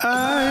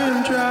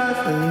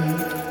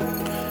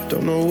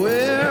Don't know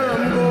where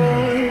I'm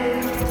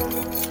going,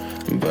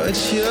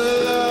 but your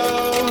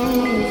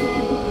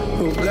love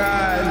will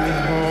guide me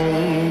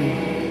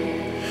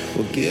home,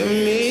 will give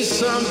me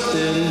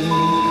something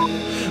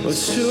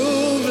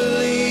to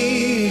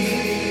believe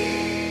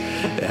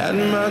that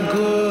my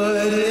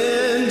good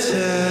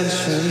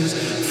intentions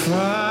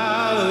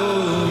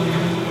follow.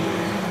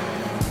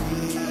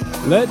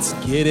 Let's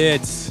get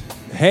it.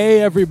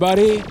 Hey,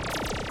 everybody.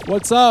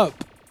 What's up?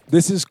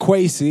 This is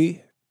Kwesi.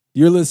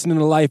 You're listening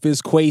to Life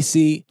is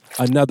Kwesi,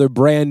 another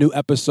brand new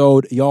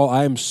episode. Y'all,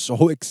 I am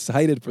so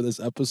excited for this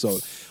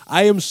episode.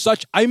 I'm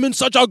in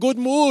such a good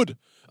mood.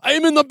 I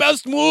am in the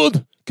best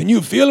mood. Can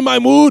you feel my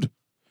mood?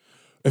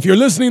 If you're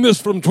listening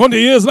this from 20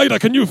 years later,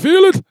 can you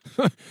feel it?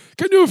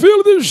 Can you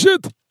feel this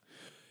shit?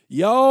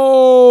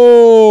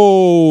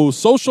 Yo,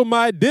 social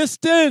my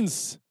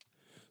distance.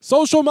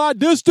 Social my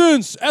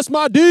distance. S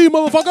my D,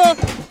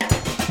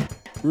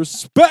 motherfucker.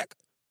 Respect.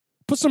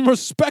 Put some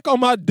respect on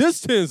my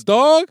distance,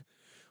 dog.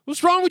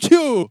 What's wrong with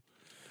you?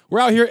 We're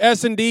out here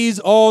S&Ds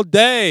all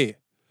day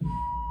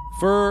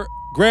for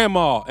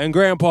grandma and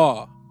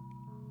grandpa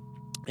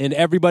and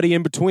everybody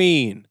in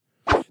between.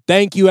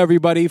 Thank you,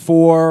 everybody,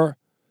 for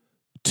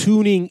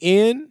tuning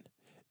in.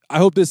 I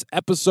hope this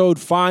episode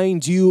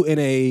finds you in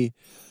a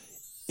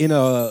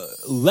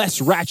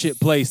less ratchet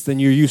place than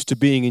you're used to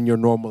being in your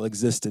normal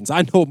existence.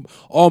 I know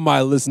all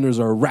my listeners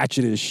are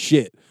ratchet as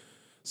shit.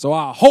 So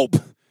I hope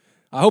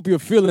you're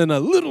feeling a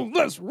little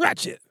less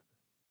ratchet.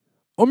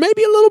 Or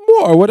maybe a little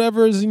more,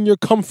 whatever is in your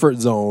comfort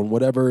zone,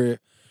 whatever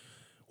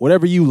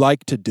you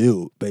like to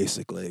do,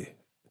 basically.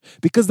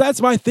 Because that's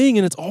my thing,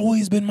 and it's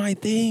always been my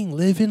thing.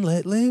 Live and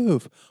let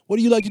live. What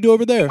do you like to do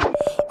over there?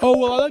 Oh,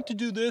 well, I like to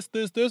do this.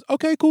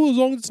 Okay, cool. As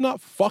long as it's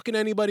not fucking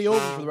anybody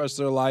over for the rest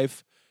of their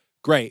life.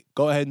 Great.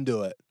 Go ahead and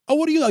do it. Oh,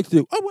 what do you like to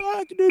do? Oh, well, I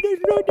like to do this.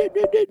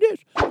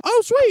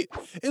 Oh, sweet.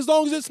 As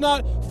long as it's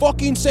not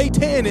fucking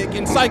satanic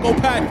and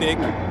psychopathic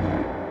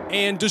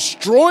and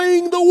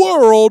destroying the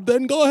world,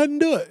 then go ahead and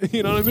do it.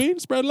 You know what I mean?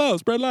 Spread love,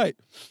 spread light.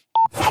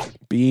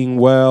 Being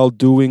well,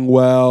 doing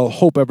well.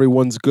 Hope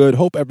everyone's good.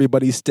 Hope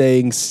everybody's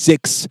staying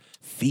 6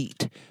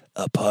 feet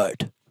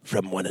apart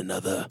from one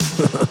another.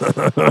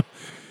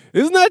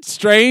 Isn't that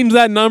strange,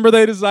 that number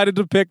they decided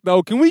to pick,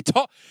 though? Can we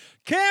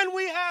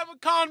have a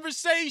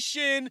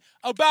conversation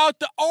about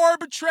the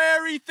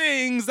arbitrary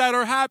things that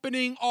are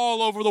happening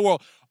all over the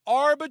world?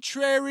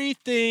 Arbitrary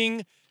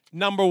thing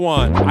number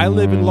one. I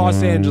live in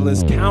Los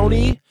Angeles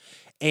County,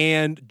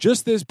 and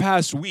just this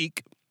past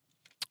week,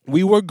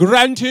 we were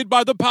granted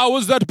by the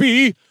powers that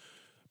be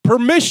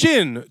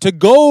permission to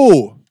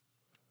go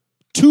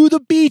to the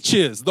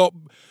beaches.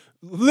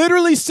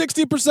 Literally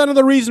 60% of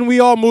the reason we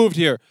all moved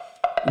here.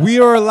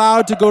 We are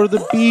allowed to go to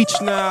the beach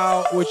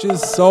now, which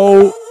is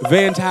so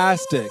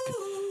fantastic.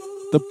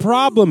 The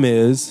problem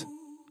is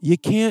you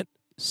can't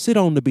sit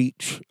on the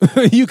beach.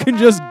 You can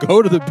just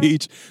go to the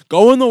beach,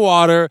 go in the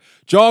water,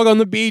 jog on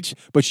the beach,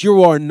 but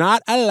you are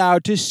not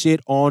allowed to sit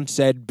on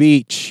said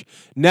beach.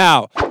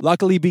 Now,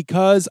 luckily,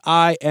 because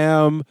I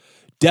am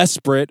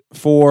desperate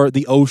for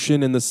the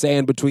ocean and the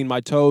sand between my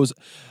toes,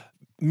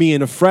 me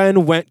and a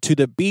friend went to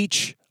the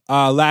beach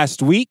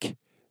last week.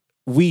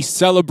 We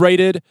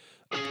celebrated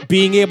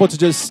being able to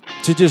just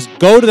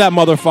go to that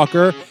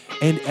motherfucker,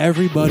 and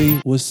everybody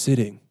was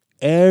sitting.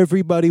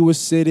 Everybody was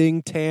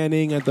sitting,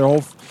 tanning at their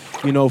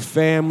whole,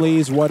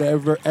 families,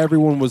 whatever.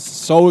 Everyone was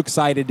so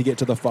excited to get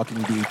to the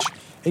fucking beach.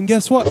 And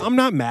guess what? I'm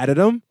not mad at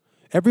them.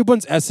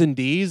 Everyone's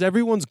S&Ds.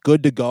 Everyone's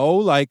good to go.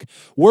 Like,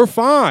 we're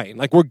fine.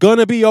 Like, we're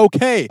gonna be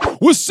okay.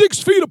 We're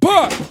 6 feet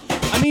apart.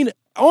 I mean,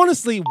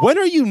 honestly, when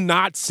are you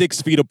not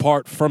 6 feet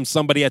apart from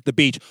somebody at the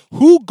beach?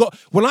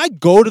 When I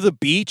go to the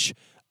beach,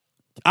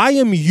 I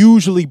am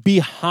usually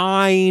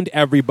behind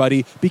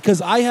everybody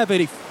because I have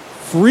a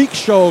freak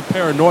show of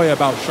paranoia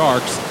about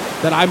sharks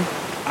that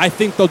I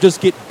think they'll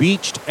just get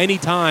beached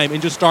anytime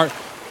and just start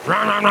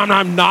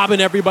knobbing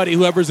everybody,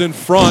 whoever's in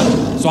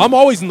front. So I'm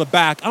always in the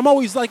back. I'm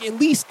always at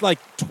least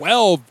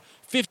 12,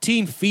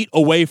 15 feet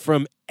away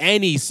from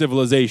any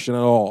civilization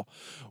at all.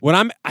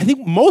 I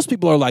think most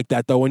people are like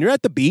that, though. When you're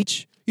at the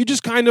beach, you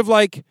just kind of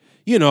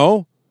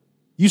you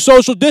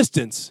social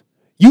distance.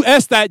 You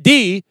S that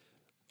D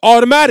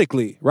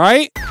automatically,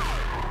 right?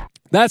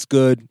 That's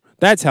good.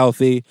 That's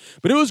healthy.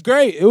 But it was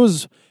great. It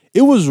was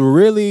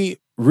really,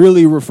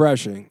 really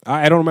refreshing.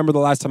 I don't remember the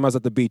last time I was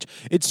at the beach.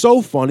 It's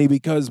so funny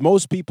because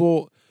most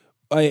people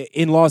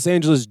in Los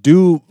Angeles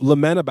do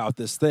lament about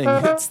this thing.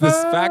 It's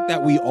this fact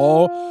that we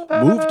all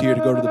moved here to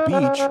go to the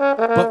beach,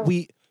 but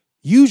we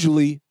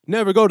usually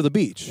never go to the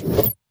beach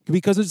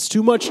because it's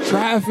too much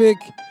traffic,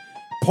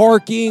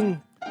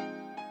 parking,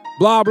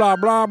 blah, blah,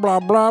 blah, blah,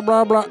 blah,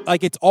 blah, blah.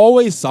 It's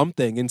always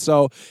something. And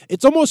so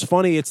it's almost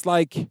funny. It's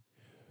I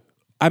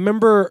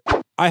remember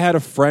I had a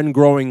friend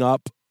growing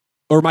up,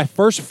 or my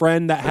first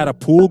friend that had a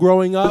pool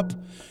growing up.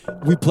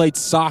 We played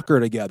soccer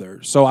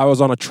together. So I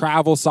was on a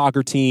travel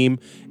soccer team,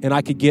 and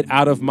I could get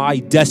out of my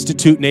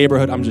destitute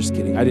neighborhood. I'm just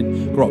kidding. I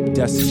didn't grow up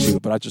destitute,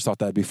 but I just thought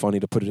that'd be funny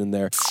to put it in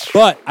there.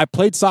 But I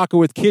played soccer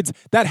with kids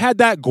that had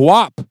that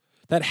guap,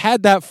 that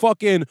had that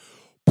fucking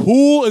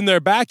pool in their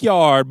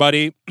backyard,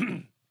 buddy.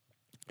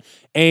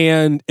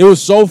 And it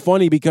was so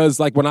funny because,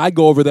 like, when I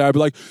go over there, I'd be,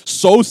 like,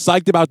 so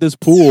psyched about this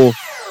pool.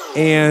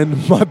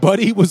 And my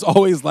buddy was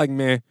always like,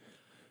 man,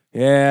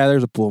 yeah,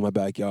 there's a pool in my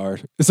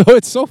backyard. So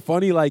it's so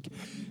funny, like,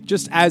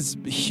 just as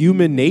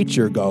human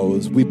nature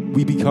goes, we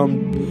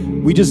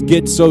just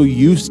get so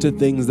used to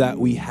things that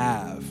we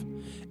have.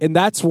 And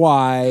that's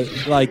why,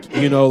 like,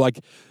 you know, like,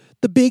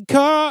 the big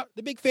car,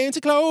 the big fancy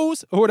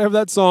clothes, or whatever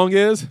that song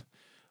is.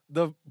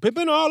 The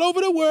pimping all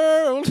over the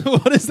world.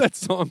 What is that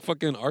song?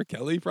 Fucking R.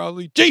 Kelly,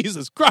 probably.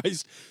 Jesus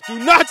Christ. Do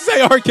not say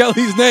R.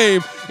 Kelly's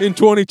name in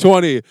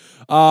 2020.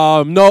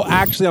 No,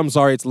 actually, I'm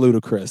sorry. It's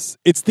Ludacris.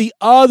 It's the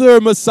other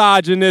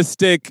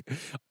misogynistic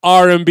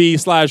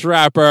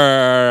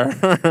R&B/rapper.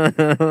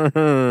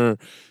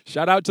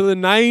 Shout out to the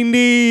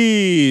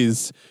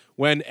 90s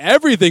when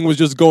everything was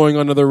just going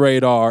under the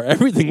radar.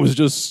 Everything was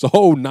just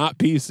so not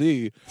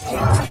PC.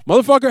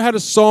 Motherfucker had a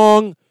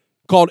song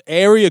called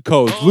Area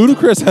Codes.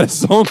 Ludacris had a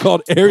song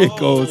called Area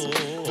Codes,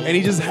 and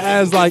he just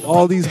has like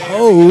all these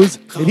hoes,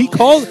 and he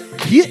calls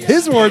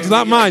his words,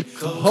 not mine,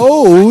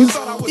 hoes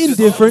in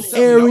different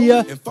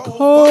area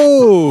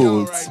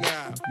codes.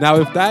 Now,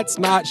 if that's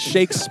not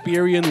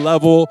Shakespearean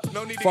level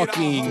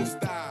fucking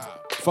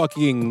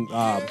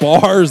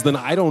bars, then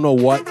I don't know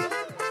what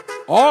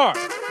are.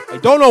 I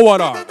don't know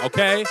what are.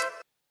 Okay,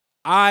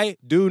 I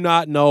do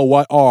not know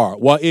what are.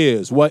 What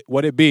is?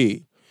 What it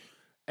be?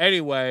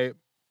 Anyway.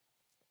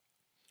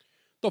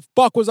 The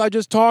fuck was I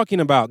just talking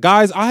about?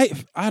 Guys, I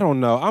don't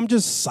know. I'm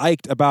just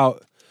psyched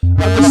about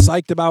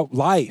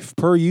life,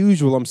 per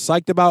usual. I'm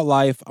psyched about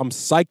life. I'm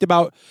psyched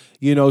about,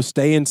 you know,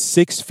 staying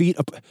 6 feet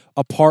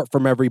apart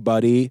from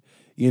everybody.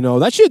 You know,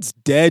 that shit's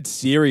dead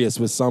serious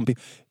with some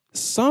people.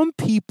 Some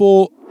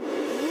people,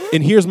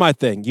 and here's my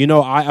thing. You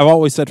know, I've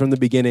always said from the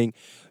beginning,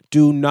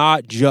 do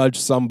not judge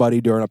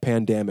somebody during a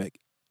pandemic.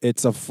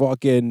 It's a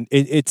fucking,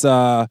 it's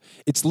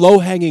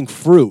low-hanging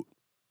fruit.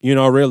 You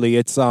know, really,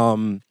 it's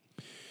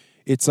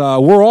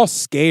we're all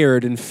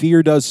scared, and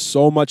fear does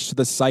so much to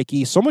the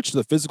psyche, so much to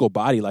the physical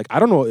body. Like, I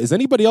don't know, is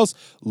anybody else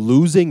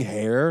losing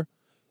hair?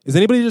 Is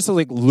anybody just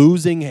like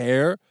losing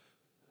hair?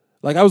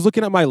 Like, I was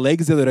looking at my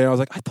legs the other day, and I was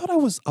like, I thought I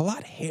was a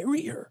lot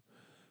hairier,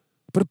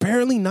 but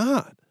apparently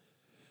not.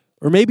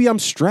 Or maybe I'm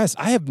stressed.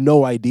 I have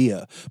no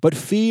idea. But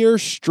fear,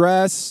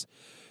 stress,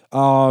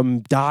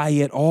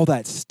 diet, all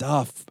that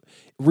stuff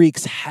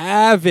wreaks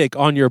havoc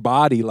on your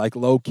body, like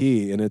low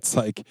key. And it's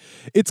like,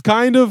 it's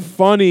kind of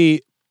funny.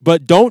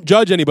 But don't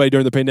judge anybody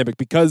during the pandemic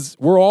because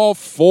we're all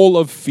full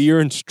of fear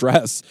and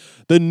stress.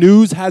 The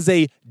news has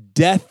a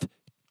death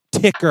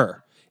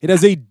ticker. It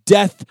has a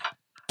death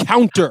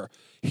counter.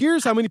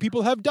 Here's how many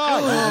people have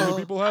died. How many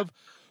people have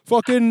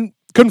fucking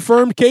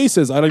confirmed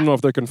cases. I don't even know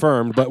if they're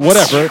confirmed, but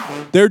whatever.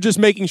 They're just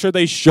making sure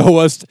they show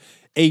us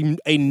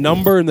a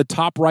number in the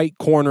top right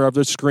corner of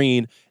the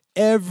screen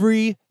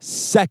every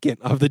second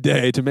of the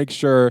day to make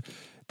sure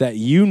that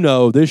you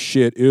know this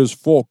shit is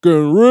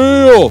fucking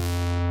real.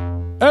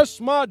 That's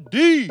my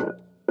D.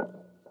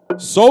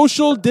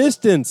 Social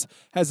distance.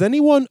 Has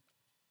anyone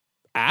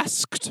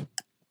asked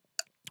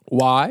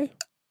why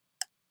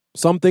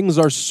some things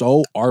are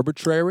so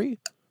arbitrary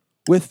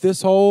with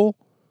this whole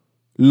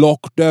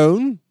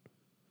lockdown?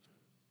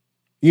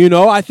 You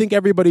know, I think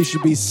everybody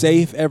should be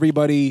safe.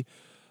 Everybody,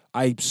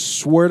 I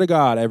swear to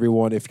God,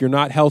 everyone, if you're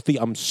not healthy,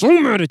 I'm so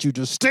mad at you.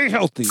 Just stay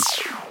healthy.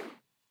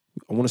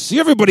 I want to see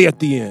everybody at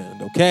the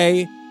end,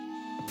 okay?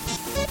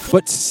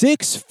 But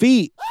 6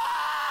 feet.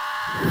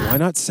 Why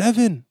not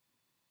 7?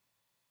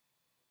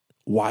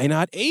 Why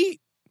not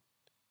 8?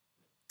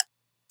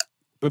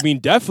 I mean,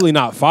 definitely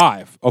not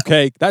 5,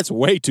 okay? That's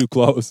way too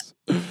close.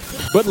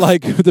 But,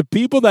 like, the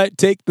people that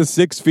take the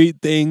 6 feet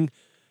thing,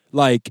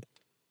 like,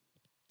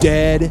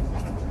 dead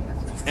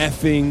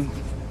effing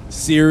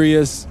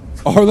serious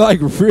are, like,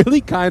 really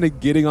kind of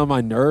getting on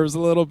my nerves a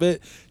little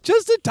bit.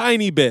 Just a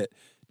tiny bit.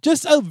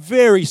 Just a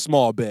very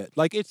small bit.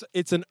 Like,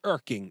 it's an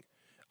irking.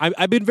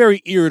 I've been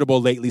very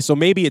irritable lately, so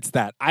maybe it's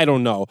that. I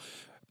don't know.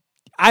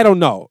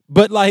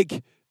 But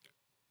like,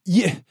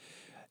 yeah,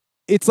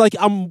 it's like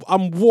I'm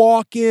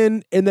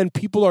walking, and then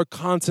people are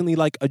constantly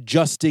like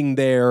adjusting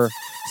their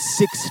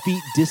 6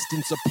 feet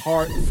distance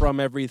apart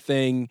from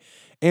everything.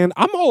 And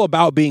I'm all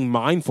about being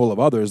mindful of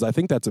others. I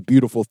think that's a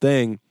beautiful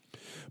thing.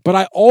 But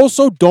I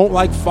also don't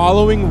like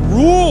following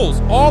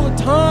rules all the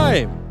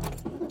time.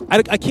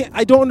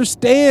 I don't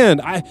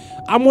understand.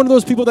 I'm one of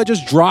those people that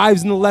just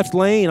drives in the left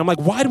lane. I'm like,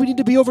 why do we need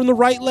to be over in the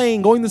right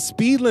lane going the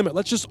speed limit?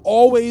 Let's just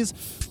always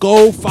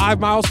go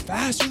 5 miles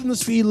faster than the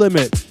speed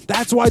limit.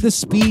 That's why the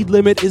speed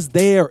limit is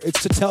there.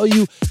 It's to tell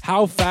you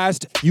how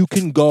fast you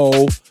can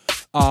go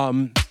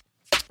above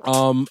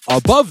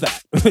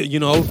that. You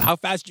know, how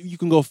fast you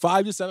can go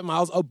 5 to 7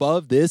 miles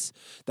above this.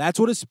 That's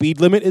what a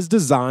speed limit is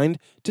designed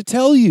to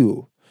tell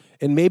you.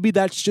 And maybe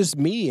that's just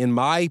me and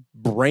my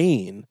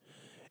brain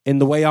and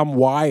the way I'm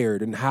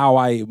wired and how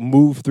I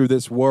move through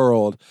this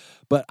world.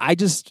 But I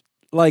just,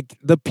 like,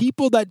 the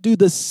people that do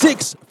the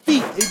 6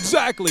 feet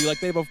exactly, like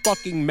they have a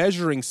fucking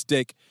measuring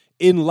stick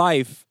in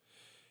life,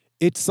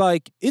 it's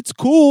like, it's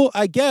cool,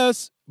 I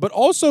guess, but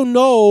also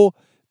know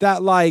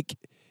that, like,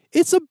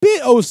 it's a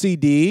bit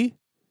OCD.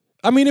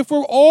 I mean, if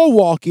we're all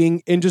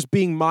walking and just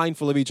being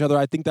mindful of each other,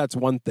 I think that's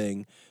one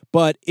thing.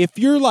 But if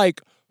you're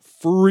like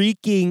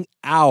freaking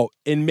out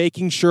and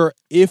making sure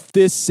if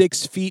this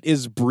 6 feet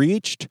is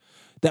breached,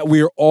 that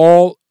we're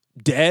all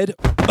dead,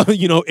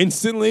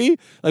 instantly,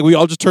 like we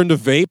all just turn to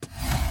vape,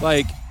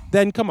 like,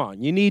 then come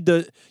on,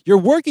 you're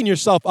working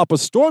yourself up a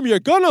storm. You're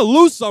gonna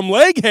lose some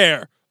leg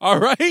hair, all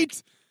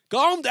right?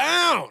 Calm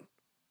down.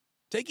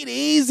 Take it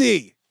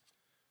easy.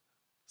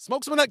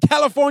 Smoke some of that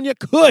California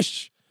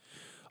Kush.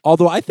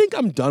 Although I think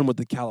I'm done with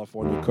the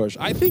California Kush.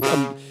 I think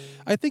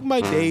my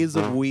days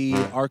of weed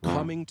are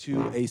coming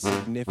to a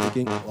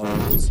significant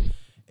close.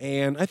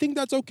 And I think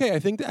that's okay. I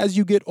think that as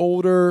you get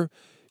older,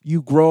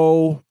 you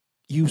grow,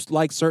 you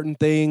like certain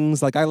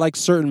things. Like I like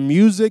certain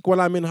music when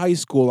I'm in high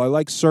school. I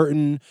like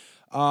certain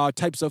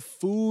types of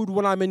food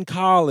when I'm in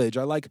college.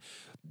 I like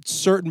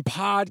certain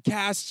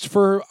podcasts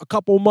for a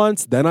couple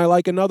months. Then I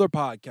like another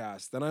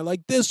podcast. Then I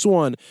like this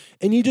one.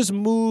 And you just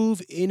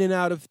move in and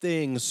out of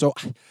things. So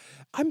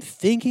I'm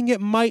thinking it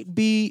might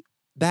be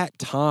that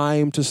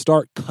time to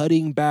start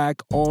cutting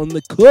back on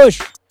the kush.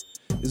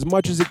 As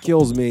much as it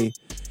kills me,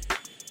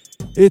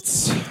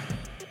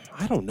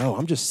 I don't know.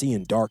 I'm just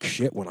seeing dark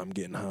shit when I'm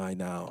getting high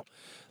now.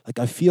 Like,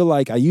 I feel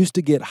like I used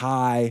to get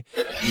high.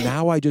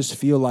 Now I just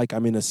feel like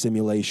I'm in a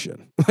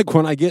simulation. Like,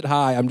 when I get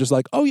high, I'm just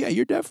like, oh, yeah,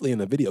 you're definitely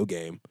in a video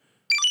game.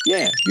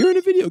 Yeah, you're in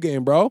a video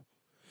game, bro.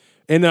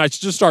 And then I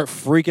just start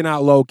freaking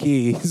out low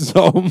key.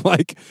 So I'm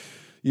like,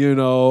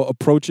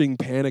 approaching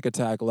panic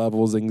attack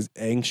levels and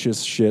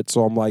anxious shit.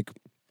 So I'm like,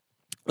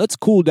 let's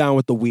cool down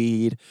with the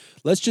weed.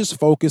 Let's just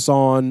focus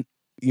on,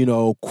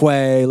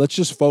 Quay. Let's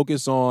just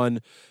focus on,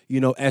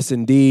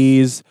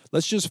 S&Ds.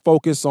 Let's just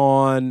focus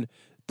on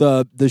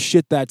the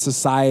shit that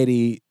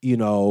society,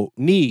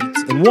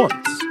 needs and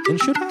wants and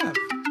should have.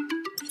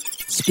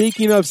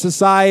 Speaking of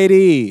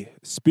society,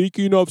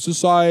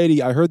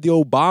 I heard the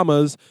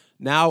Obamas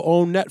now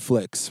own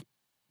Netflix.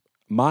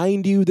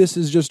 Mind you, this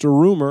is just a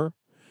rumor,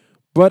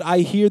 but I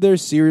hear they're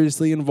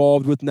seriously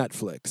involved with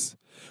Netflix,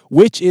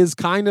 which is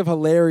kind of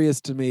hilarious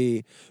to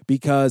me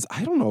because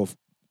I don't know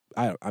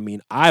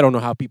I don't know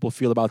how people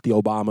feel about the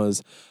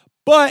Obamas,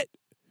 but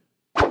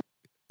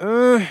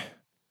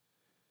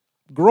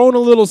grown a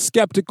little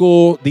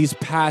skeptical these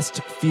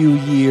past few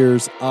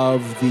years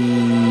of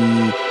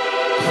the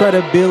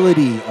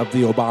credibility of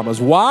the Obamas.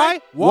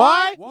 Why?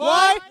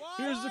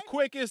 Here's the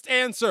quickest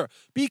answer.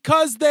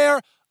 Because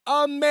they're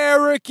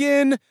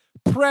American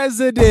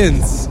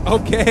presidents,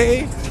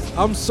 okay?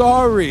 I'm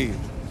sorry.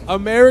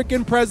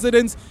 American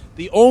presidents,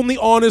 the only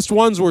honest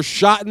ones were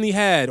shot in the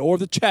head or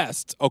the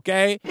chest,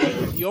 okay?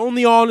 The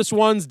only honest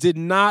ones did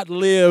not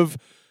live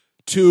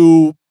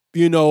to,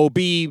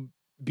 be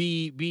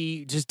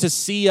just to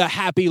see a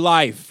happy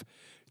life.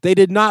 They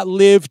did not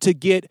live to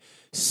get,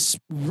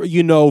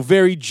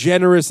 very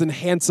generous and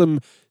handsome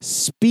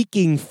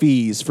speaking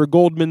fees for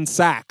Goldman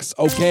Sachs,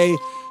 okay?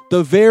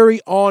 The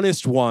very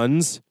honest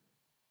ones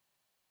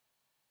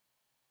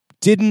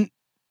didn't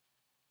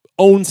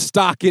own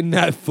stock in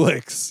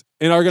Netflix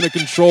and are going to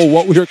control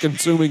what we are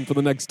consuming for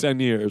the next 10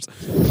 years,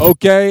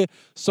 okay?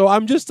 So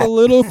I'm just a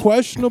little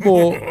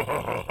questionable,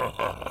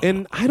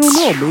 and I don't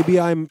know, maybe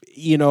I'm,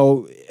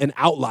 an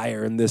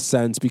outlier in this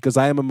sense because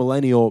I am a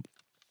millennial,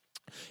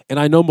 and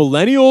I know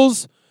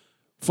millennials,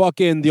 the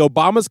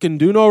Obamas can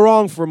do no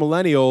wrong for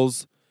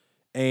millennials,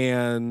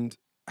 and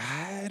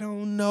I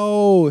don't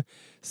know,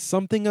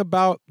 something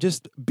about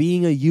just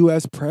being a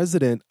U.S.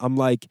 president, I'm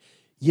like,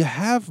 you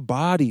have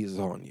bodies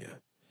on you.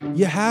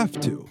 You have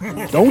to.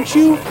 Don't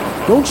you?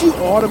 Don't you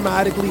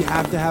automatically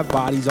have to have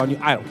bodies on you?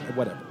 I don't care.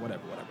 Whatever.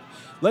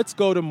 Let's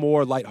go to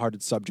more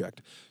lighthearted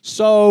subject.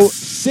 So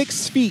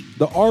 6 feet,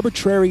 the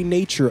arbitrary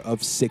nature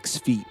of 6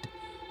 feet.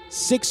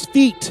 6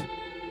 feet.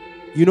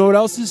 You know what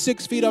else is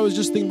 6 feet? I was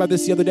just thinking about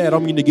this the other day. I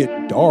don't mean to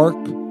get dark.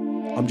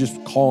 I'm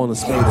just calling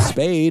a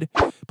spade.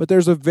 But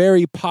there's a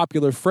very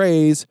popular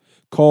phrase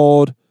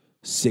called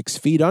 6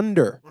 feet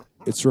under.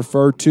 It's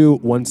referred to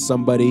when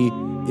somebody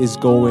is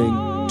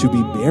going to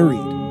be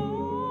buried.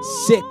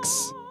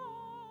 6.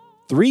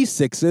 3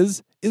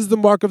 sixes is the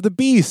mark of the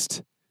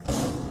beast.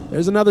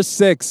 There's another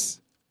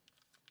 6.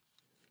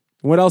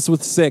 What else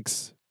with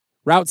 6?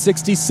 Route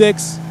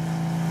 66?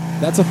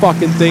 That's a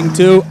fucking thing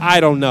too.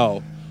 I don't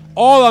know.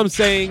 All I'm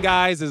saying,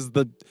 guys, is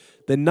the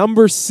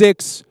number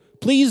 6.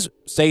 Please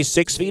say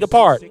 6 feet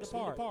apart.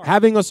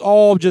 Having us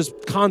all just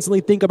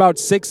constantly think about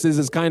sixes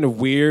is kind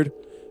of weird.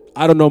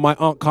 I don't know. My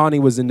Aunt Connie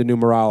was into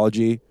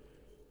numerology.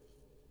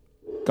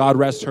 God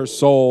rest her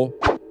soul.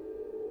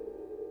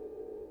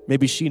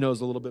 Maybe she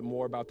knows a little bit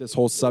more about this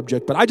whole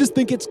subject, but I just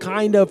think it's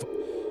kind of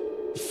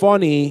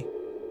funny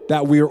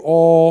that we're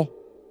all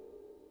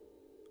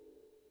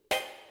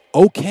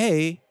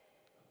okay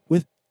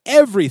with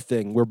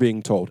everything we're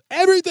being told.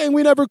 Everything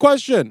we never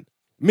question.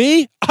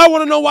 Me? I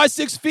want to know why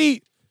 6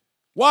 feet.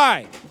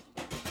 Why?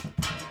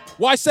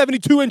 Why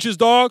 72 inches,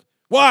 dog?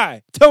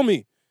 Why? Tell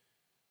me.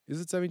 Is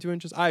it 72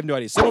 inches? I have no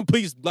idea. Someone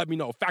please let me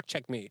know. Fact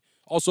check me.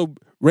 Also,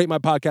 rate my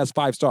podcast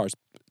 5 stars.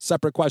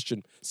 Separate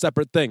question,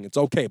 separate thing. It's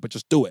okay, but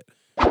just do it.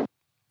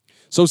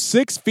 So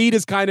 6 feet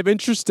is kind of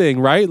interesting,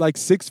 right? Like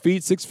 6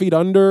 feet, 6 feet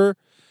under.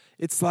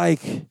 It's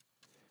like,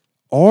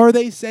 are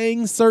they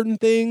saying certain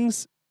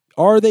things?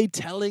 Are they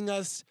telling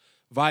us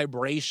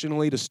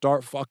vibrationally to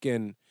start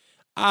fucking,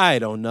 I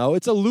don't know.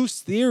 It's a loose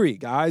theory,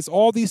 guys.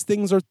 All these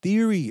things are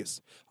theories.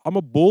 I'm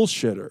a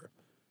bullshitter.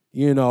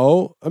 You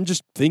know, I'm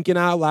just thinking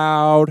out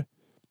loud.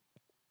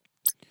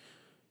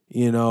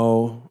 You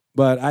know,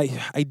 but I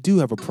do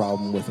have a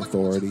problem with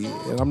authority,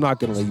 and I'm not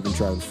going to even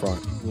try and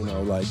front. You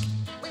know, like,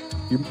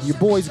 your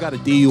boy's got a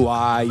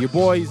DUI. Your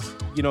boy's,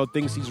 you know,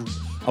 thinks he's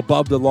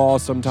above the law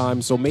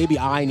sometimes, so maybe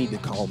I need to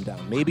calm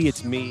down. Maybe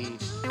it's me.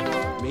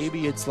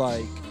 Maybe it's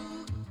like,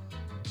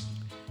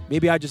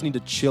 maybe I just need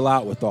to chill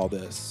out with all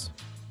this.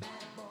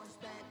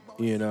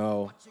 You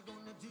know,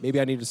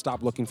 maybe I need to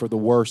stop looking for the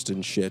worst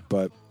and shit,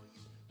 but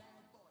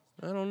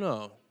I don't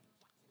know.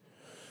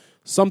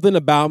 Something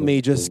about me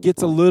just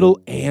gets a little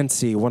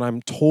antsy when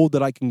I'm told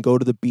that I can go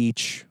to the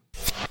beach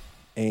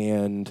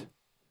and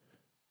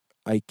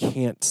I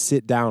can't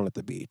sit down at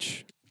the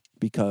beach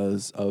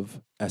because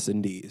of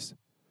S&Ds.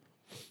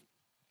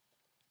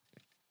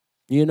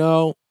 You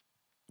know,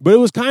 but it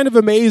was kind of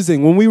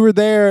amazing. When we were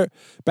there,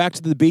 back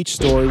to the beach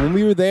story, when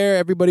we were there,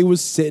 everybody was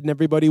sitting,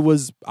 everybody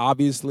was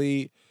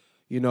obviously,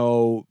 you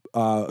know,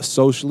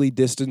 socially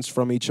distanced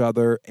from each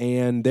other,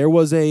 and there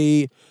was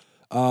a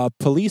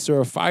police or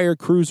a fire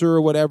cruiser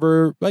or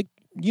whatever, like,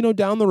 you know,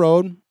 down the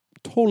road,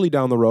 totally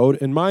down the road.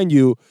 And mind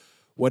you,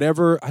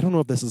 whatever, I don't know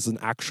if this is an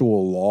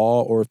actual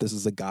law or if this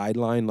is a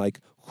guideline, like,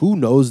 who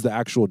knows the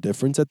actual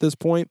difference at this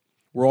point?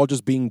 We're all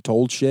just being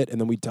told shit,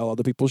 and then we tell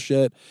other people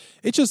shit.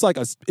 It's just like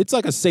it's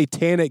like a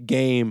satanic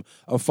game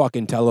of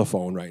fucking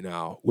telephone right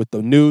now, with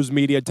the news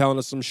media telling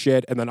us some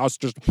shit, and then us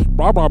just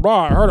blah blah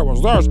blah. I heard it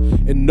was this,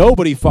 and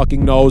nobody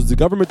fucking knows. The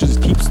government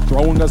just keeps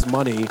throwing us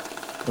money,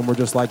 and we're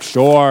just like,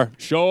 sure,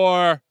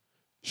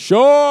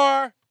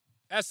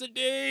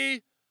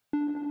 S&D,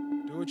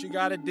 do what you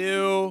gotta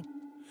do.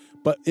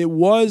 But it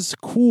was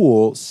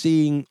cool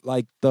seeing,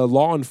 like, the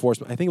law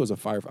enforcement. I think it was a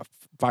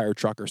fire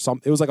truck or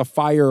something. It was like a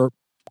fire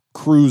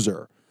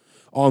cruiser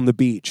on the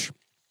beach,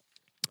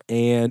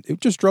 and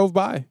it just drove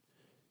by.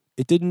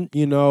 It didn't,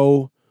 you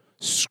know,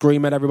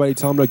 scream at everybody,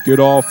 tell them to get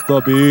off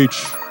the beach,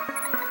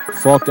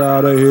 fuck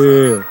out of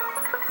here.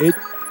 It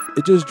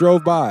just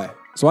drove by.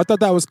 So I thought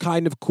that was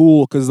kind of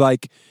cool, because,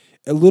 like,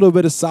 a little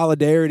bit of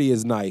solidarity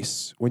is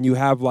nice when you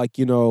have, like,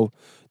 you know,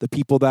 the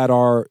people that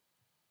are,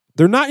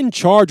 they're not in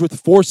charge with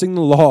forcing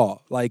the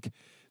law. Like,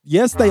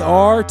 yes, they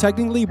are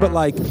technically, but,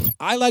 like,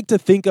 I like to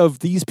think of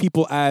these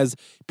people as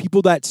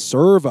people that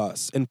serve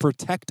us and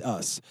protect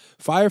us.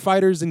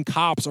 Firefighters and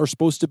cops are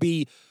supposed to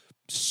be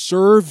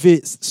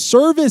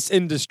service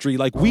industry.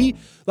 Like,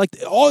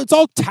 it's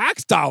all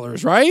tax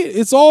dollars, right?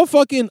 It's all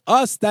fucking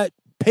us that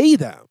pay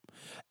them.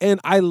 And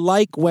I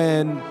like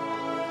when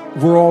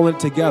we're all in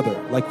it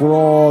together. Like, we're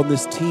all on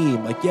this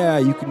team. Like, yeah,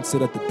 you can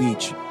sit at the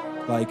beach.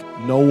 Like,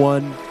 no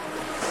one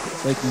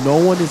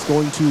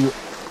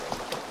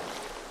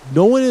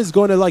is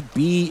going to like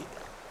be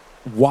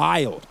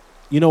wild.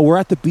 You know, we're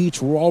at the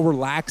beach, we're all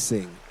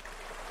relaxing.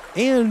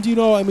 And, you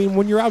know, I mean,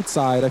 when you're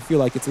outside, I feel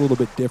like it's a little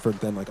bit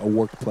different than like a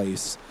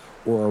workplace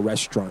or a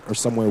restaurant or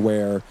somewhere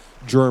where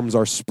germs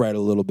are spread a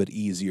little bit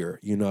easier,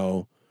 you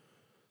know.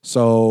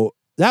 So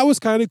that was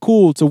kind of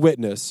cool to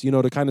witness, you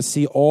know, to kind of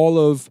see all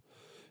of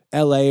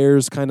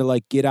LAers kind of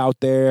like get out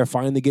there,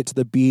 finally get to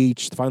the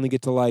beach, finally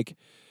get to, like,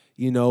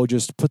 you know,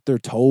 just put their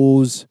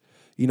toes,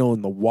 you know,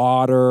 in the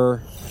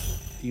water,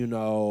 you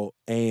know,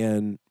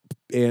 and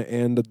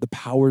the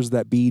powers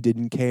that be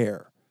didn't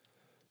care,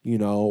 you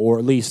know, or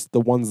at least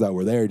the ones that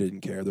were there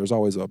didn't care. There's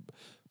always a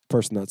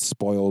person that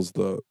spoils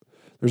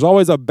there's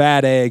always a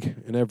bad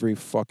egg in every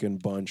fucking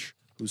bunch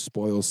who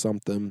spoils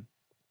something.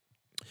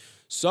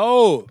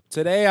 So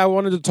today I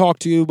wanted to talk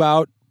to you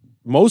about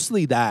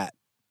mostly that.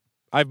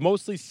 I've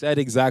mostly said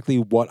exactly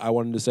what I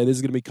wanted to say. This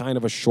is going to be kind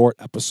of a short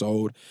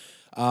episode.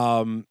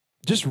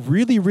 Just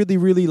really, really,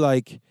 really,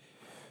 like,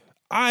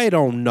 I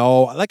don't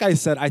know. Like I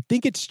said, I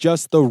think it's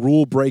just the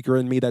rule breaker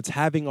in me that's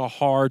having a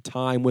hard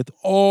time with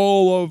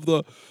all of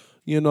the,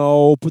 you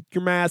know, put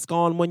your mask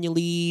on when you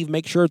leave,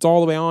 make sure it's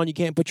all the way on, you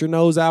can't put your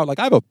nose out. Like,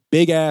 I have a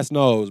big-ass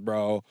nose,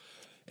 bro.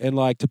 And,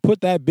 like, to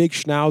put that big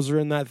schnauzer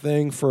in that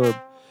thing for,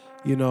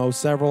 you know,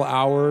 several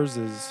hours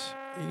is,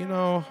 you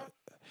know,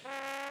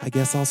 I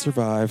guess I'll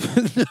survive.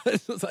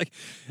 It's like,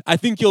 I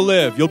think you'll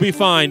live. You'll be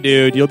fine,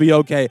 dude. You'll be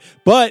okay.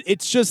 But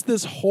it's just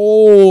this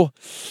whole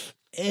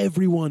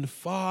everyone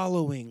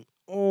following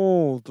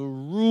all the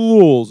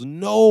rules,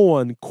 no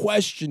one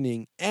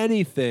questioning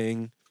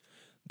anything,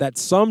 that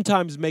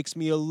sometimes makes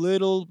me a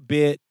little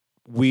bit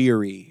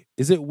weary.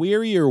 Is it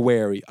weary or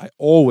wary? I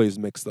always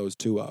mix those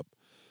two up.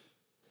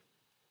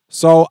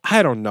 So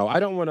I don't know.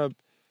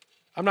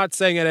 I'm not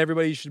saying that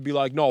everybody should be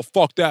like, no,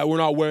 fuck that, we're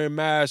not wearing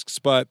masks,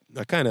 but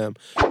I kind of am.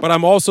 But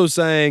I'm also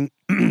saying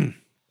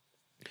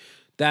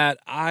that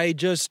I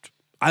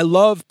I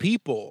love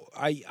people.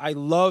 I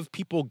love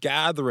people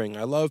gathering.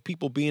 I love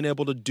people being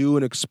able to do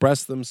and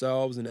express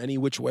themselves in any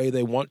which way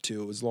they want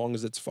to, as long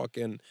as it's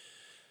fucking,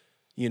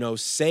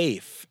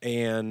 safe.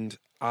 And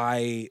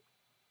I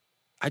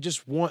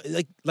just want,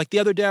 like the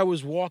other day I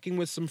was walking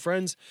with some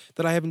friends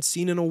that I haven't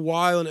seen in a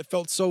while, and it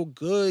felt so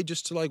good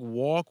just to like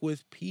walk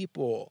with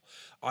people.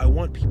 I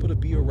want people to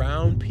be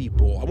around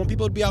people. I want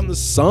people to be out in the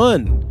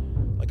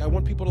sun. Like I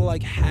want people to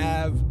like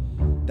have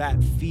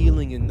that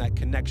feeling and that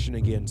connection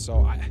again.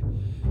 So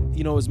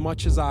as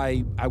much as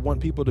I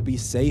want people to be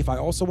safe, I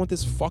also want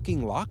this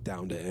fucking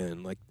lockdown to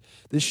end. Like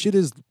this shit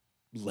is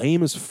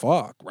lame as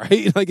fuck,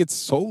 right? Like it's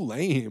so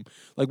lame.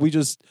 Like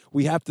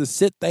we have to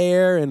sit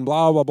there and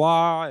blah, blah,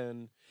 blah.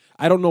 And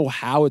I don't know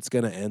how it's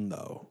going to end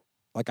though.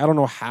 Like I don't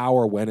know how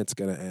or when it's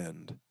going to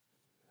end.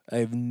 I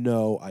have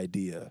no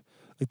idea.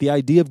 Like the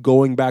idea of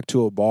going back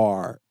to a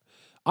bar,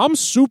 I'm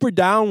super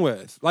down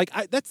with. Like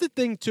that's the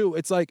thing too.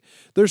 It's like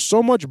there's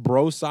so much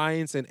bro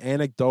science and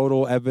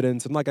anecdotal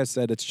evidence. And like I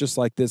said, it's just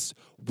like this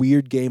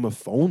weird game of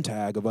phone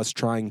tag of us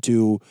trying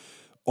to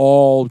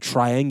all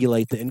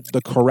triangulate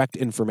the correct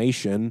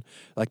information.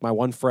 Like my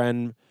one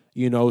friend,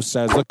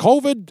 says the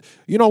COVID,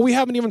 we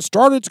haven't even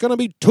started. It's going to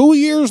be 2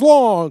 years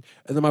long.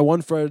 And then my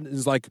one friend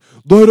is like,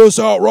 let us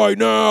out right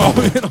now.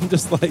 And I'm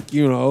just like,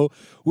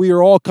 we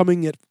are all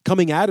coming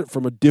at it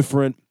from a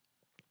different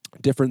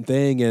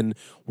thing. And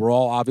we're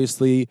all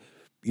obviously,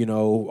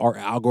 our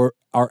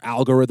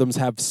algorithms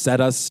have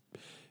set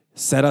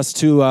us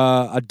to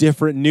a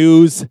different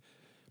news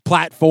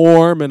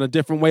platform and a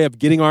different way of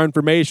getting our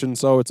information.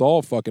 So it's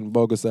all fucking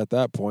bogus at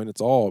that point.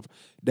 It's all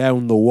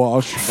down the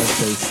wash, as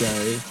they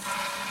say.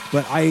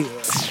 But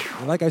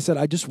like I said,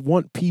 I just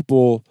want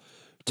people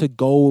to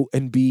go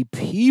and be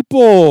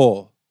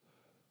people,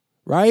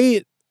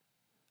 right?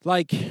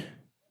 Like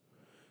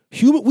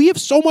we have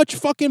so much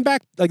fucking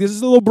this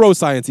is a little bro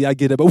science-y, I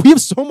get it, but we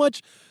have so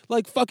much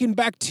like fucking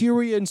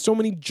bacteria and so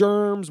many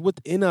germs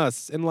within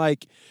us, and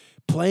like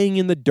playing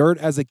in the dirt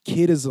as a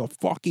kid is a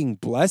fucking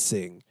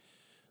blessing.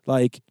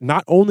 Like,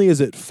 not only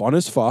is it fun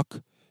as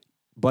fuck,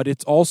 but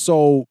it's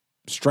also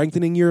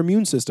strengthening your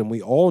immune system.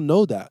 We all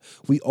know that.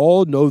 We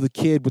all know the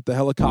kid with the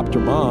helicopter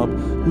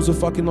mom who's a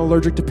fucking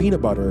allergic to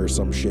peanut butter or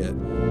some shit.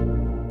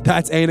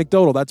 That's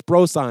anecdotal. That's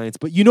bro science.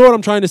 But you know what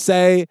I'm trying to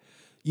say?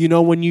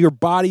 When your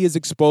body is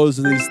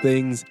exposed to these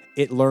things,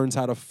 it learns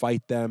how to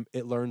fight them.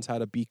 It learns how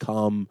to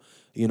become,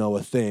 a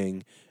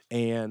thing.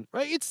 And,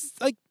 right, it's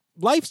like,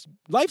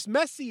 life's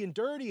messy and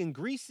dirty and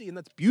greasy, and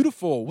that's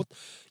beautiful.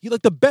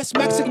 The best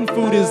Mexican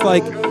food is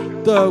like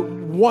the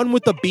one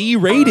with the B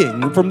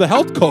rating from the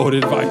health code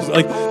advice.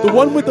 Like the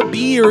one with the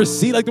B or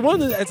C, like the one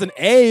that's an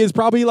A is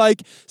probably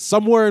like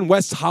somewhere in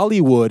West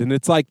Hollywood, and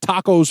it's like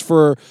tacos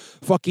for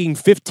fucking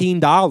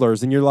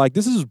 $15, and you're like,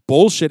 this is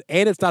bullshit,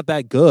 and it's not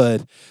that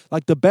good.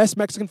 Like the best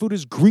Mexican food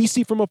is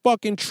greasy from a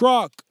fucking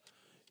truck.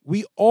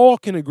 We all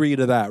can agree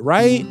to that,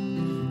 right?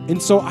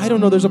 And so I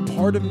don't know. There's a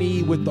part of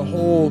me with the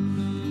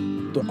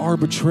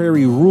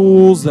arbitrary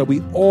rules that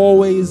we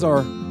always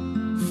are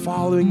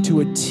following to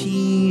a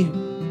T.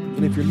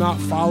 And if you're not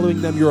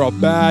following them, you're a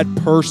bad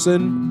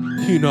person,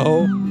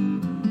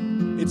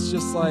 It's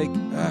just like,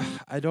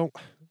 I don't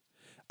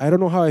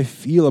know how I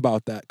feel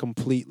about that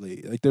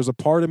completely. Like there's a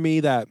part of me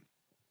that,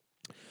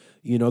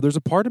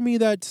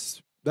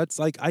 that's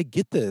like, I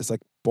get this.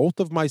 Like both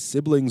of my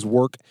siblings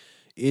work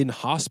in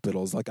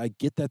hospitals. Like I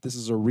get that this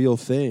is a real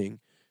thing.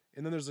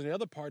 And then there's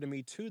another part of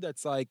me too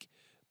that's like,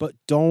 but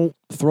don't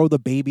throw the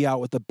baby out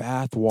with the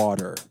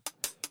bathwater,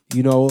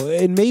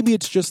 and maybe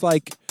it's just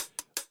like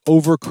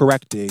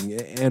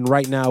overcorrecting. And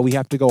right now we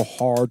have to go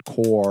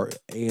hardcore,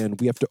 and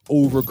we have to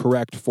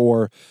overcorrect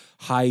for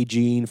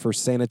hygiene, for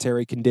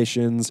sanitary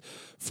conditions,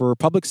 for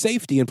public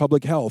safety and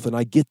public health. And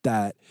I get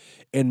that.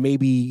 And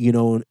maybe,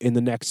 in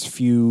the next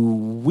few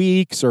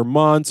weeks or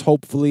months,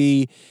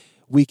 hopefully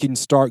we can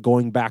start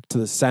going back to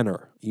the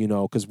center,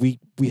 because we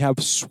have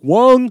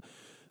swung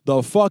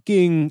the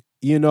fucking,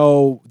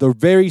 the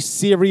very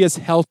serious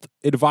health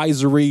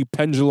advisory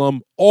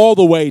pendulum all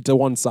the way to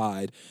one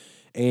side.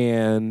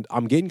 And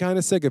I'm getting kind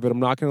of sick of it. I'm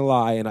not going to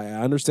lie. And I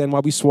understand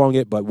why we swung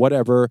it, but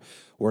whatever.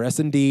 We're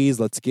S&Ds.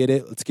 Let's get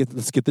it. Let's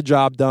get the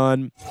job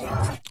done.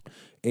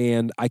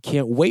 And I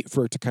can't wait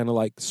for it to kind of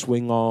like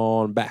swing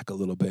on back a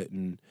little bit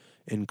and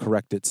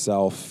correct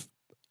itself,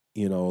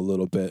 a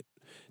little bit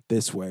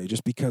this way.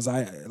 Just because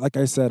like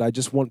I said, I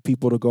just want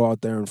people to go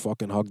out there and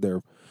fucking hug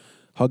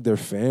their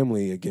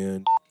family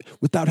again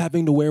without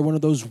having to wear one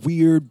of those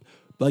weird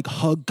like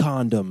hug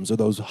condoms or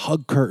those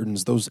hug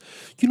curtains, those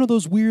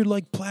weird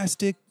like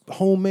plastic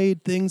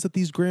homemade things that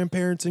these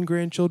grandparents and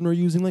grandchildren are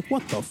using. Like,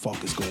 what the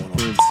fuck is going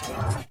on?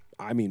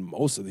 I mean,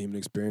 most of the human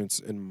experience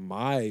in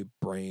my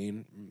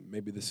brain,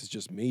 maybe this is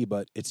just me,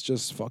 but it's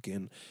just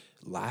fucking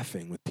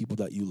laughing with people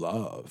that you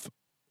love.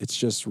 It's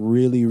just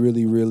really,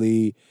 really,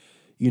 really,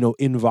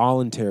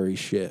 involuntary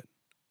shit.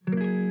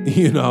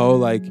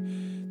 Like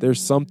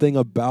there's something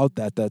about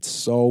that that's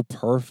so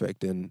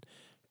perfect. And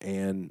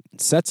and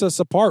sets us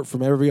apart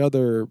from every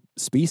other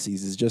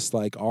species is just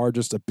like our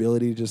just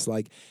ability to just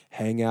like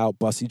hang out,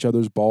 bust each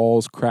other's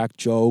balls, crack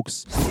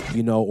jokes,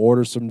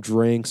 order some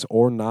drinks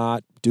or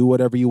not, do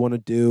whatever you want to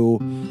do,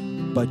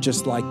 but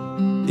just like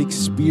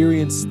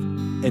experience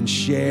and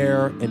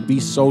share and be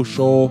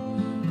social.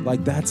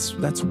 Like that's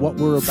what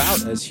we're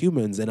about as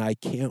humans, and I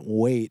can't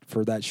wait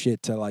for that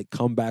shit to like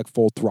come back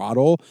full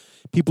throttle.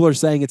 People are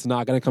saying it's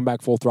not going to come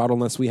back full throttle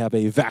unless we have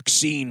a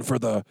vaccine for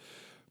the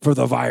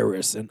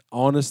virus, and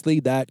honestly,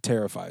 that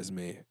terrifies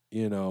me.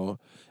 I'm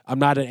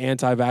not an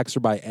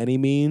anti-vaxxer by any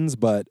means,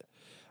 but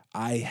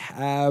I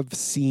have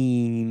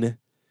seen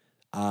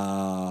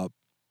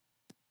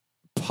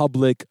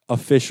public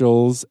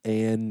officials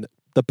and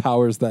the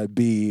powers that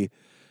be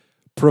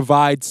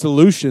provide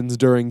solutions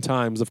during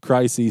times of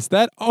crises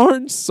that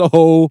aren't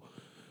so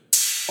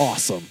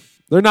awesome.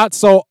 They're not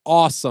so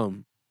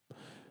awesome.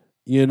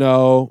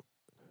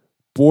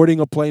 Boarding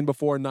a plane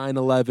before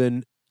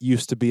 9/11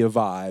 used to be a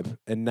vibe,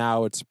 and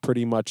now it's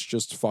pretty much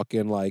just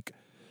fucking like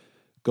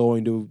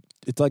going to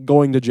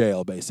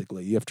jail,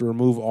 basically. You have to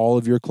remove all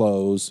of your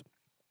clothes.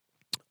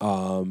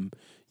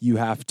 You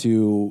have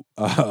to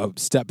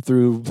step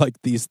through like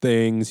these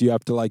things. You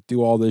have to like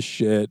do all this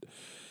shit.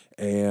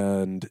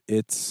 And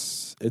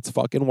it's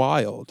fucking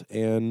wild.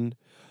 And,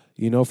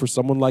 for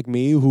someone like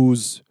me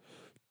who's,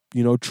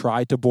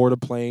 tried to board a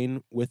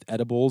plane with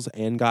edibles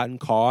and gotten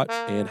caught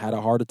and had a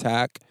heart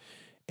attack.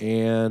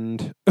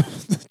 And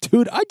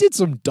dude, I did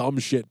some dumb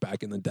shit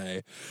back in the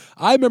day.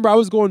 I remember where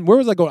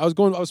was I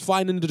going? I was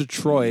flying into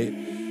Detroit.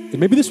 And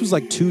maybe this was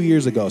like 2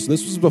 years ago. So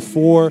this was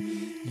before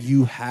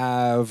you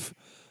have...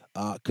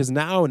 because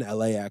now in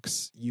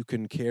LAX, you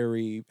can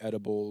carry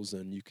edibles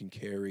and you can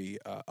carry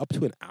up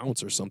to an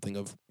ounce or something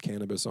of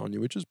cannabis on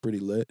you, which is pretty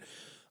lit.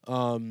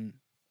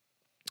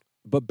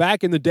 But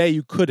back in the day,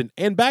 you couldn't.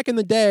 And back in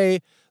the day,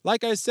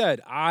 like I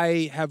said,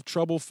 I have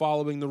trouble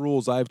following the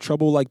rules. I have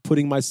trouble like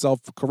putting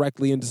myself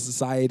correctly into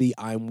society.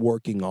 I'm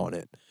working on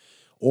it.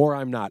 Or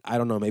I'm not. I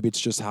don't know. Maybe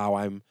it's just how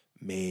I'm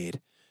made.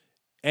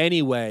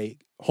 Anyway,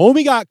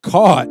 homie got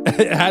caught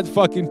at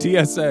fucking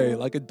TSA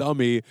like a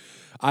dummy.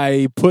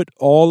 I put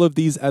all of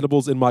these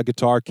edibles in my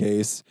guitar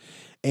case,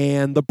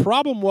 and the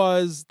problem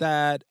was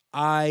that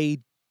I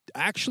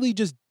actually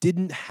just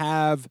didn't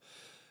have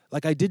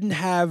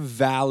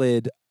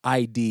valid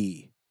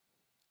ID.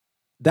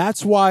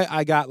 That's why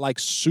I got like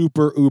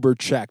super uber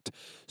checked.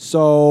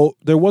 So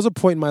there was a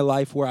point in my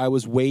life where I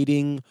was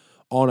waiting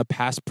on a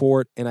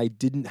passport and I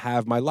didn't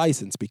have my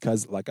license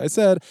because, like I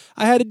said,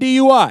 I had a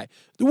DUI.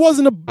 It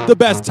wasn't the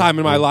best time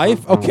in my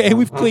life. Okay,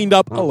 we've cleaned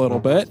up a little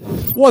bit.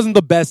 It wasn't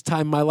the best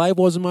time in my life. It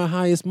wasn't my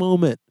highest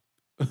moment.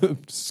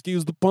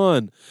 Excuse the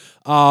pun.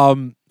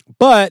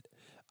 But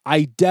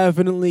I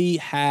definitely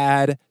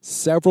had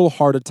several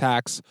heart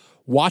attacks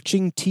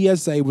watching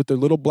TSA with their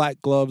little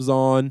black gloves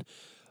on,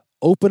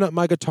 open up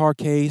my guitar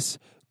case,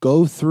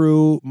 go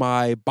through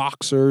my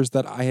boxers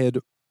that I had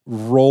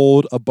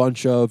rolled a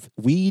bunch of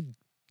weed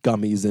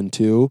gummies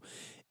into,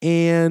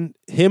 and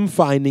him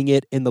finding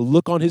it and the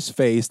look on his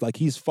face like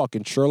he's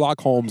fucking Sherlock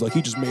Holmes, like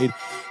he just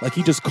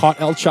caught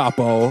El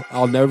Chapo.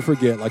 I'll never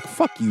forget. Like,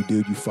 fuck you,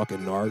 dude, you fucking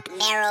narc.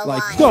 Marijuana.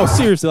 Like, no,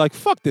 seriously, like,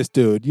 fuck this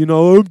dude.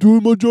 I'm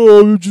doing my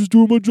job. I'm just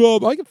doing my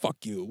job. I can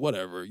fuck you.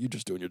 Whatever. You're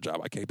just doing your job.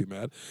 I can't be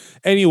mad.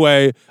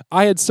 Anyway,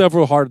 I had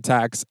several heart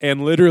attacks,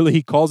 and literally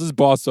he calls his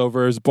boss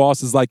over. His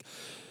boss is like,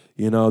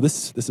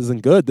 this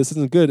isn't good. This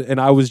isn't good.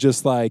 And I was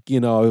just like, I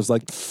was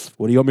like,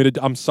 what do you want me to do?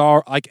 I'm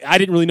sorry. Like, I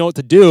didn't really know what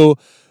to do.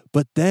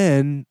 But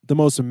then the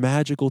most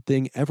magical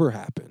thing ever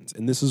happens.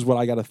 And this is what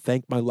I got to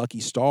thank my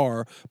lucky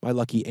star, my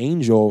lucky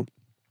angel,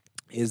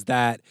 is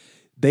that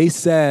they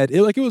said,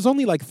 it was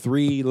only like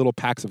 3 little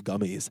packs of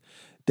gummies.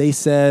 They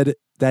said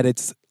that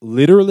it's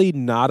literally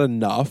not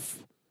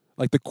enough.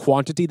 Like, the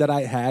quantity that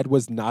I had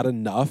was not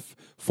enough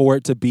for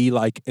it to be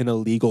like an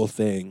illegal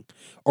thing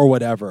or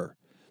whatever.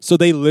 So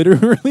they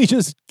literally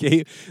just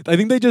gave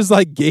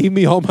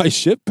me all my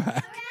shit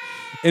back.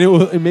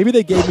 And maybe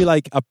they gave me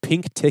like a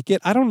pink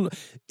ticket. I don't know.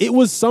 It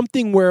was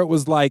something where it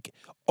was like,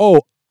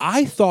 oh,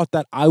 I thought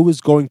that I was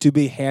going to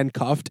be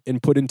handcuffed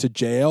and put into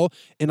jail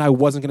and I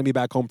wasn't going to be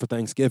back home for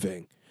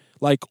Thanksgiving.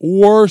 Like,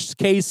 worst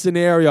case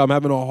scenario, I'm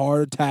having a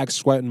heart attack,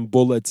 sweating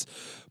bullets.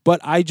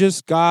 But I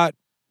just got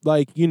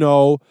like, a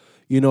little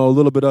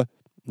bit of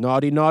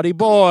naughty, naughty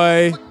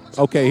boy.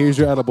 Okay, here's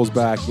your edibles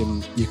back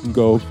and you can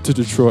go to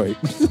Detroit.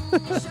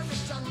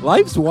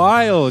 Life's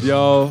wild,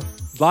 yo.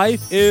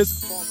 Life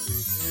is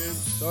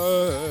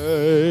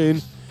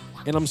insane.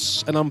 And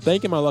I'm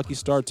thanking my lucky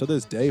star to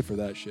this day for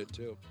that shit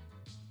too.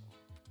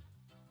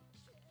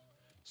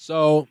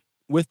 So,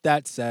 with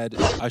that said,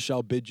 I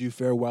shall bid you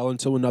farewell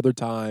until another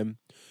time.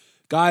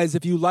 Guys,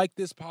 if you like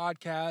this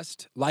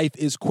podcast, Life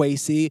is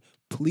Quasi,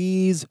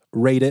 please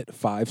rate it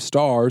 5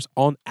 stars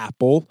on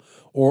Apple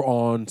or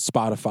on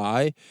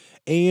Spotify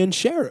and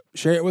share it.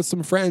 Share it with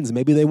some friends.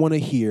 Maybe they want to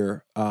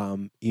hear,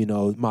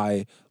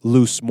 my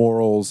loose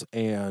morals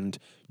and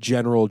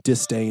general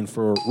disdain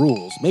for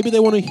rules. Maybe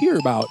they want to hear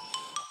about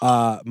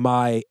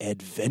my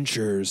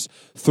adventures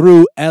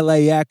through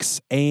LAX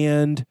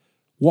and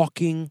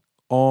walking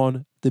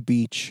on the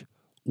beach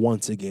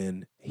once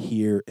again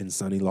here in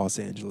sunny Los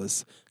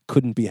Angeles.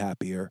 Couldn't be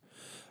happier.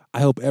 I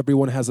hope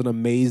everyone has an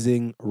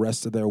amazing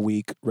rest of their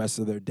week, rest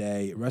of their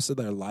day, rest of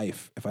their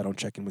life. If I don't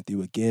check in with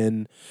you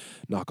again,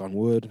 knock on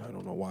wood. I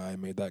don't know why I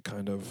made that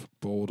kind of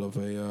bold of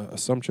a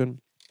assumption.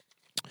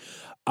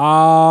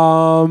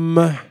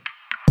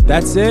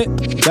 That's it.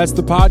 That's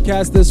the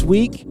podcast this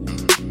week.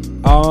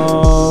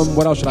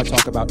 What else should I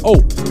talk about?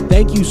 Oh,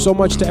 thank you so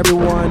much to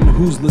everyone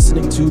who's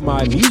listening to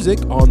my music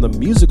on the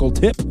musical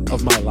tip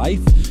of my life.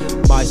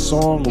 My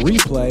song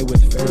Replay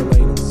with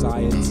Fairlane and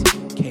Science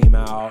came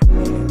out,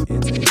 and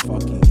it's a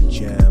fucking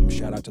gem.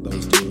 Shout out to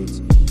those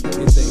dudes.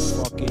 It's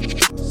a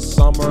fucking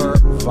summer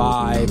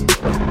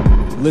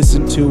vibe.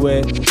 Listen to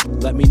it.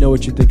 Let me know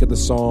what you think of the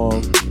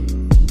song.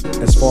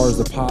 As far as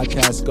the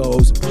podcast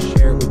goes,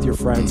 share it with your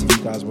friends if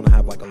you guys want to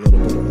have like a little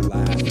bit of a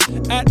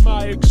laugh at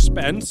my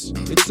expense.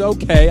 It's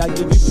okay. I give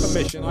you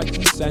permission. I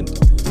consent.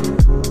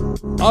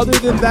 Other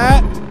than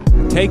that,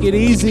 take it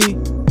easy.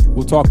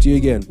 We'll talk to you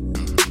again.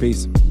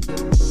 Peace.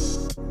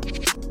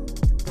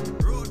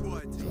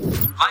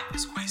 Life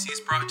is Quasi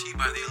is brought to you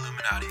by the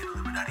Illuminati and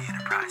Illuminati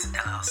Enterprise,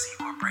 LLC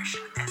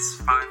Corporation,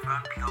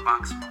 S5 P.O.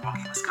 Box,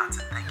 Milwaukee,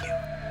 Wisconsin. Thank you.